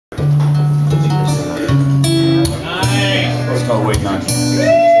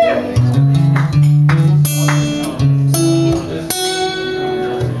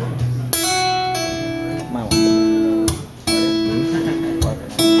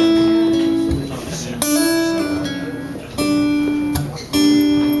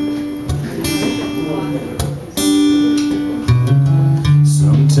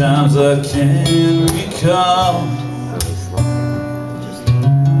times I can't recall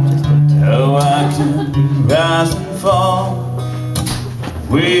how I can rise and fall,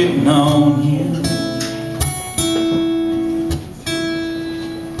 waiting on you,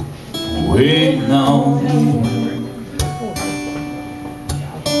 waiting on you.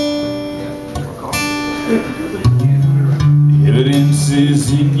 Evidence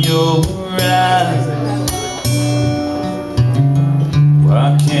is in your eyes.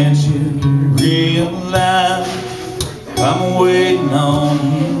 Why can't you realize I'm waiting on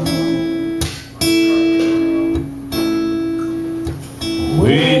you,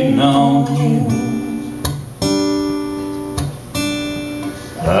 waiting on you?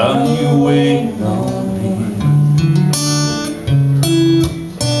 Are you waiting on me?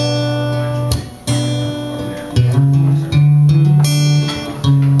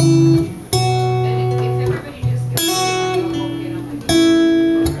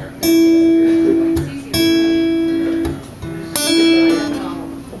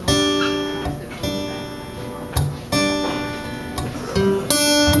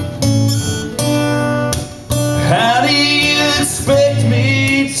 How do you expect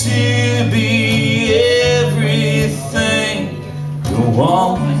me to be everything you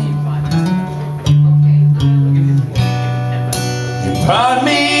want? You part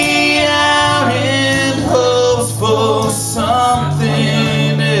me out in hopes for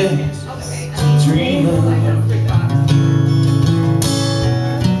something else to dream of.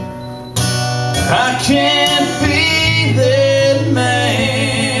 I can't be that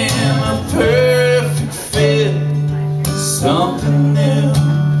man, a perfect fit, something new.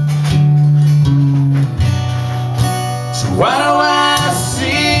 So why do I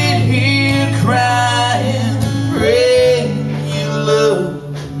sit here crying, praying you love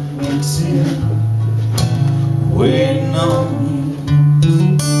me too, waiting on you?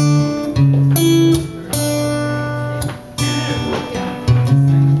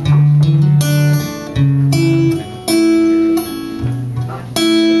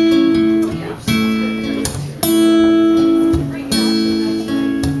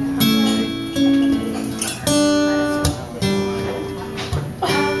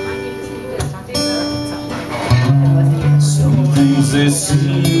 Things that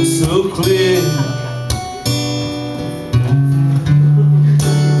seem so clear,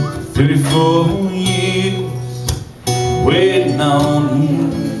 34 years waiting on you,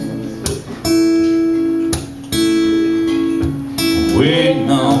 waiting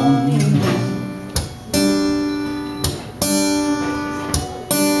on you.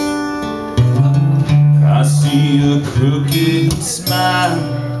 I see a crooked smile,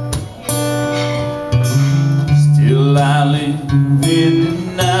 still I live in the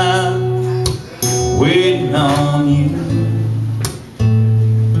night, waiting on you,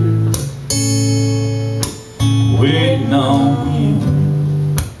 waiting on you.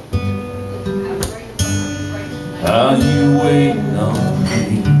 Are you waiting?